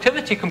 high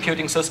productivity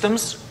computing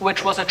systems,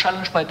 which was a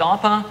challenge by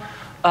DARPA.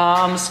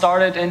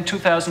 Started in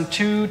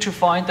 2002 to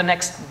find the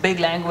next big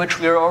language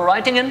we were all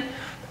writing in.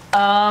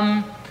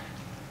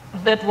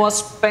 That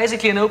was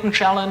basically an open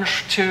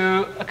challenge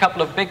to a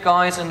couple of big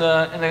guys in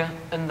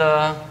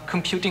the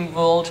computing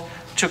world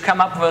to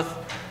come up with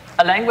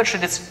a language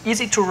that is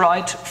easy to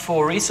write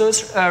for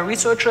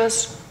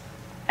researchers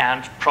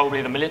and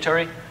probably the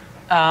military,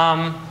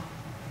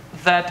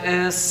 that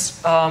is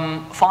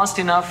fast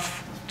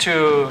enough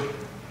to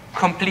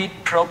complete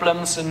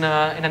problems in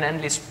an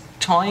endless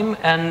time,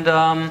 and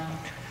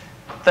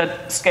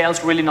that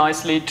scales really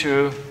nicely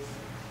to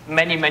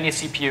many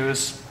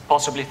CPUs,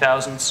 possibly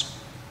thousands,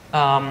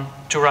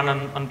 to run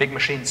on big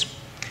machines.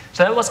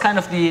 So that was kind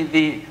of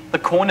the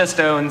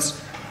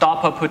cornerstones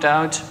DARPA put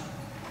out.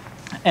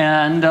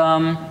 And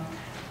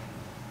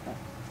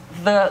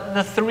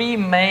the three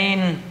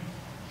main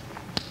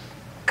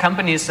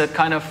companies that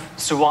kind of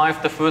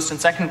survived the first and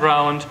second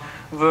round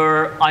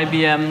were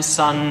IBM,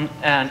 Sun,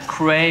 and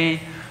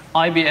Cray.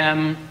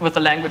 IBM with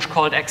a language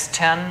called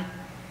X10,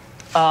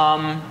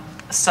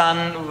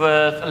 Sun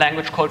with a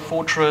language called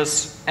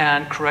Fortress,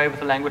 and Cray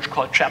with a language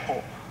called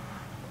Chapel.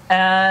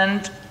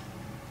 And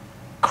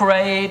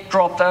Cray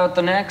dropped out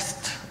the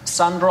next,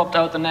 Sun dropped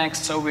out the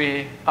next, so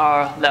we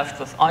are left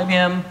with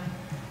IBM.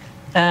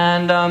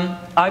 And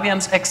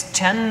IBM's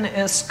X10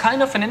 is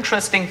kind of an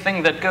interesting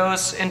thing that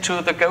goes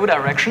into the Go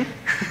direction,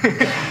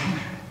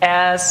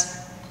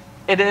 as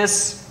it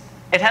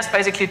has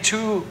basically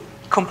two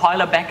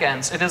compiler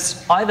backends. It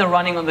is either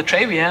running on the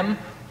JVM,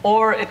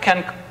 or it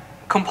can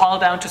compile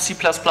down to C++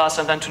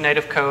 and then to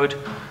native code.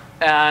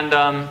 And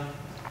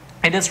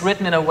it is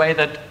written in a way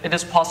that it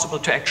is possible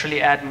to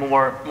actually add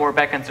more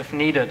backends if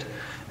needed.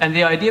 And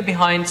the idea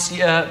behind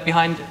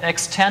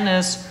X10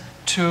 is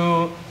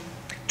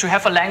to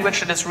have a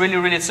language that is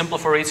really simple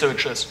for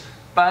researchers,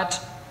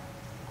 but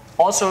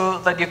also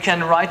that you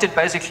can write it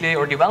basically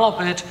or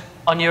develop it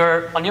on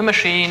your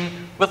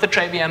machine with the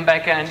JVM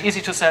backend, easy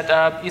to set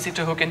up, easy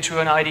to hook into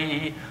an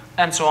IDE,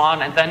 and so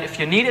on. And then if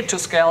you need it to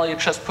scale, you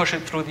just push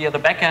it through the other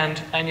backend,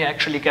 and you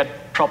actually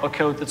get proper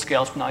code that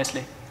scales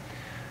nicely.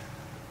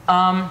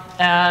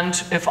 And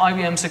if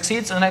IBM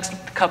succeeds in the next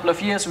couple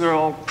of years, we're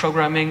all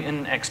programming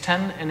in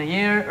X10 in a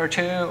year or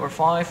 2 or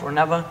 5 or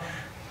never.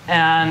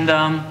 And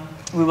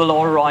we will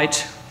all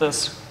write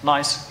this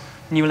nice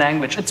new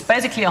language. It's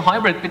basically a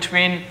hybrid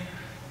between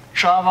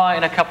Java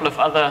and a couple of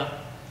other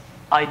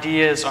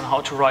ideas on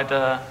how to write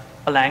a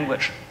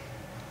language.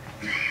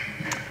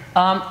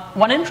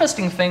 One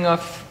interesting thing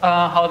of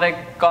how they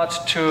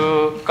got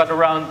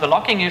around the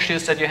locking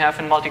issues that you have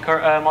in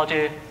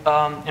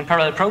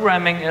parallel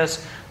programming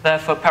is They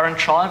have a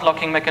parent-child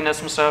locking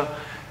mechanism, so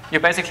you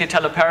basically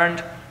tell a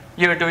parent,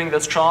 you're doing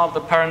this job,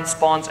 the parent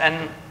spawns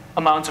n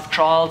amounts of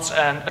childs,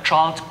 and a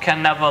child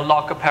can never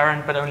lock a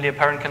parent, but only a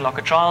parent can lock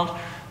a child.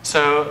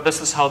 So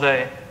this is how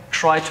they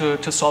try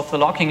to solve the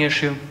locking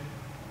issue.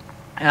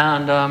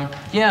 And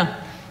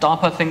yeah,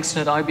 DARPA thinks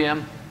that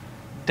IBM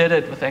did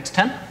it with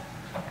X10.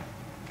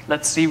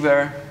 Let's see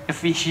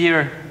if we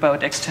hear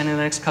about X10 in the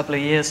next couple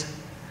of years.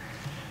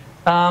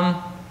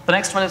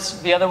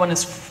 The other one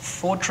is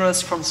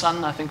Fortress from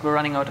Sun. I think we're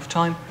running out of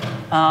time.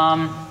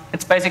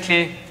 It's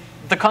basically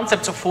the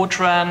concepts of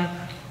Fortran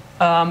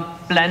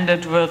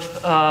blended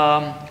with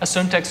a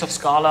syntax of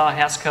Scala,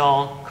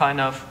 Haskell, kind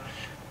of.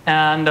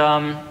 And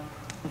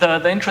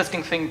the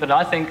interesting thing that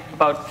I think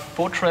about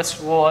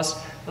Fortress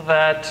was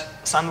that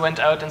Sun went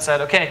out and said,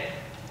 okay,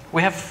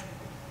 we have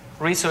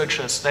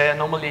researchers. They are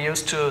normally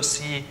used to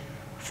see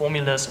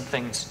formulas and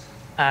things.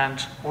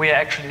 And we are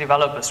actually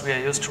developers. We are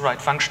used to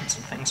write functions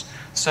and things.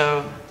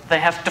 So they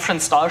have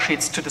different style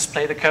sheets to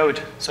display the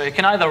code. So you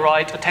can either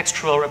write a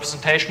textual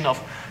representation of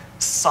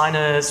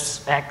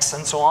sinus, x,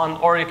 and so on,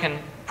 or you can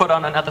put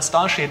on another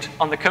style sheet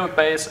on the code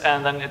base,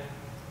 and then it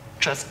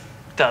just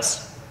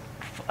does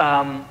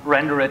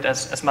render it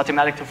as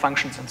mathematical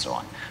functions and so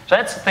on. So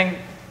that's the thing.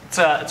 It's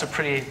a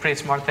pretty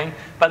smart thing.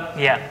 But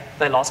yeah,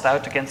 they lost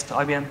out against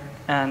IBM.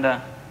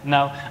 And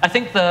no, I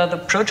think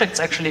the project's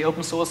actually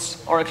open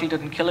source. Oracle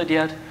didn't kill it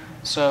yet,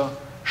 so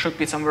should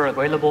be somewhere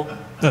available.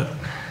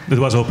 It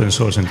was open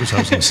source in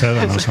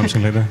 2007 or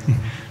something like that.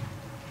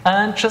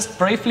 And just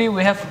briefly,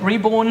 we have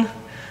Reborn.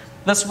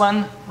 This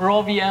one,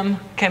 raw VM,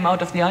 came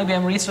out of the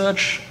IBM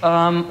research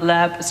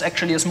lab. It's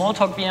actually a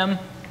Smalltalk VM.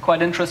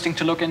 Quite interesting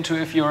to look into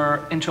if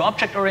you're into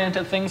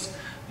object-oriented things.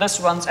 This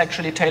one's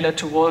actually tailored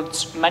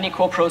towards many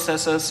core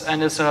processors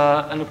and is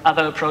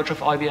another approach of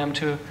IBM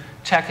to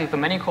tackle the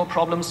many core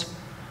problems.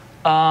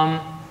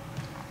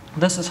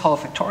 This is how a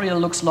factorial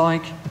looks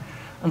like.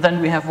 And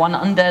then we have one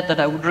undead that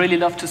I would really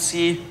love to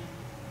see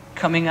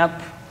coming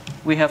up.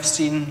 We have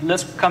seen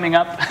Lisp coming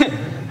up.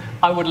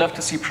 I would love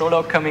to see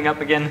Prolog coming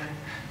up again.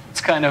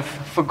 It's kind of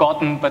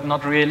forgotten, but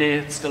not really.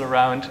 It's still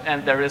around.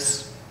 And there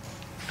is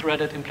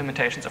threaded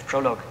implementations of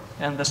Prolog.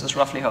 And this is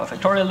roughly how a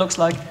factorial looks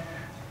like.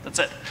 That's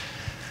it.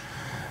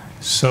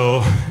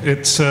 So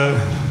it's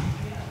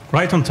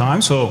right on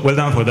time, so well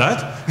done for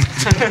that.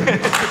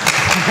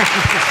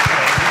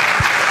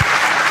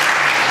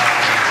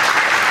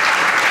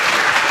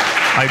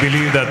 I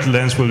believe that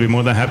Lenz will be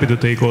more than happy to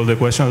take all the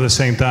questions. At the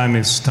same time,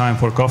 it's time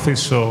for coffee,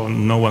 so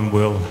no one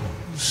will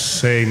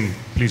say,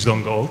 please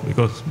don't go,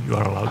 because you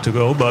are allowed to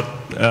go. But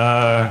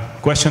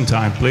question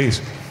time,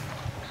 please.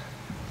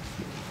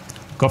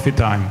 Coffee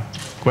time,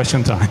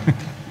 question time.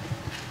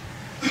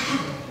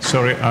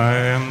 Sorry, I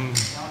am...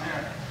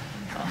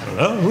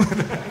 Hello?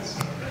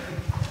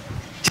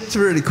 Just a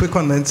really quick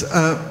one, Lenz.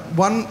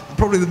 One,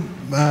 probably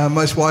the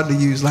most widely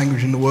used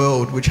language in the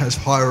world, which has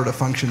higher order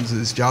functions,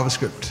 is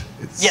JavaScript.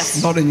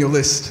 It's not in your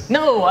list.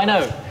 No, I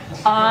know.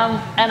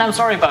 And I'm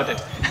sorry about it.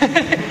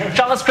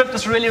 JavaScript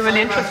is really,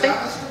 really interesting.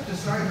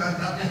 Sorry about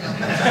that.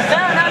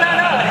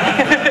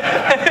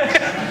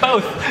 No.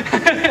 Both.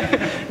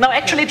 No,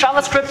 actually,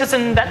 JavaScript is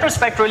in that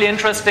respect really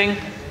interesting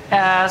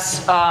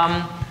as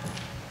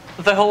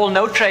the whole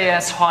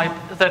Node.js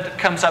hype that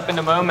comes up in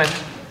a moment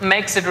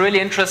makes it really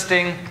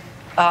interesting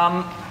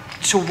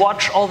to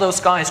watch all those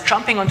guys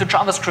jumping onto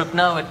JavaScript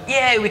now and,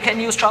 yay, we can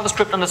use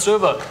JavaScript on the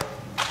server.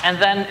 And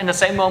then in the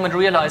same moment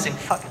realizing,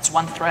 fuck, it's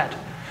one thread.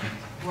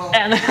 Well,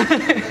 and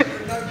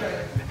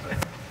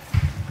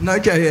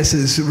Node.js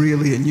is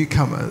really a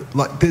newcomer.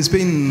 Like, there's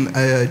been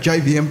a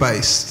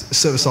JVM-based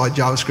server-side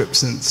JavaScript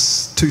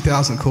since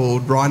 2000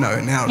 called Rhino,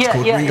 and now it's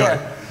called Ringo.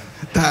 Yeah.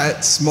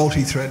 That's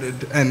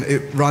multi-threaded, and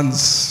it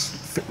runs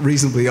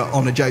reasonably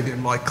on a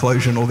JVM-like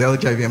closure and all the other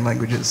JVM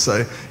languages.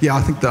 So yeah,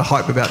 I think the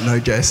hype about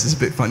Node.js is a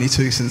bit funny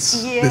too,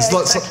 since there's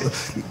lots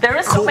of there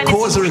is so many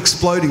cores are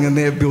exploding and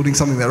they're building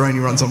something that only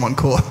runs on one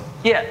core.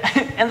 Yeah,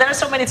 and there are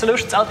so many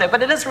solutions out there,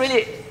 but it is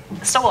really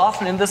so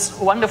often in this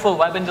wonderful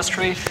web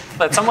industry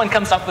that someone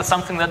comes up with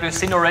something that we've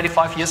seen already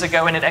 5 years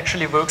ago and it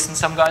actually works and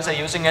some guys are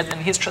using it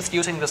and he's just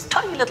using this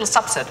tiny little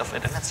subset of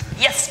it and it's,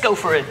 yes, go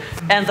for it.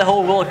 And the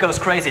whole world goes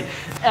crazy.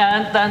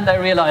 And then they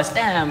realize,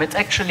 damn, it's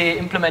actually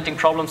implementing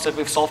problems that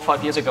we've solved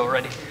 5 years ago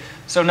already.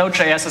 So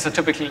Node.js is a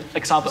typical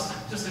example.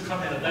 Just to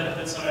comment on that,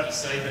 that's not to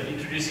say that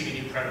introducing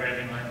a new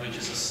programming language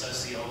is a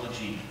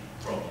sociology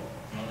problem.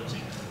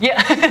 Yeah,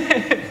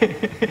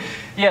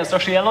 yeah.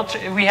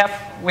 Sociology. We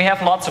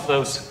have lots of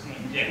those.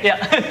 Yeah.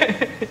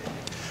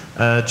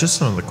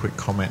 Just another quick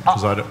comment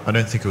because I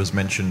don't think it was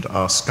mentioned.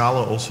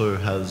 Scala also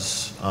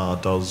does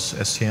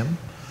STM,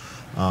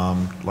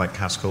 like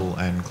Haskell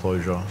and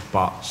Clojure,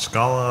 but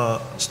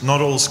Scala,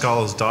 not all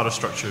Scala's data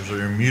structures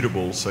are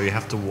immutable, so you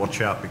have to watch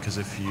out because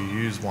if you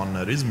use one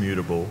that is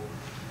mutable,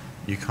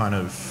 you kind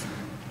of,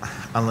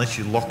 unless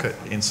you lock it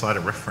inside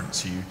a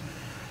reference,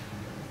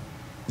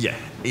 yeah,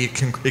 it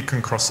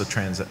can cross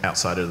the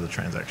outside of the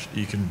transaction.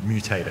 You can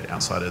mutate it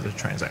outside of the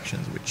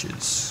transactions, which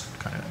is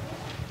kind of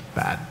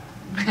bad.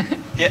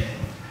 Yeah.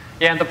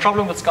 Yeah, and the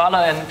problem with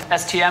Scala and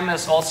STM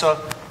is also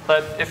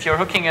that if you're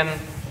hooking in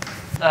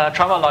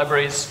Java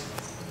libraries,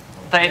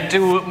 they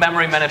do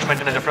memory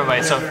management in a different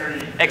way. So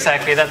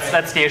exactly,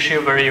 that's the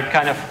issue where you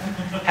kind of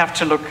have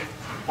to look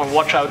or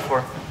watch out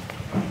for.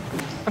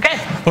 Okay.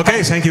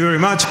 Okay, thank you very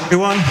much,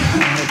 everyone.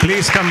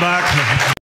 Please come back.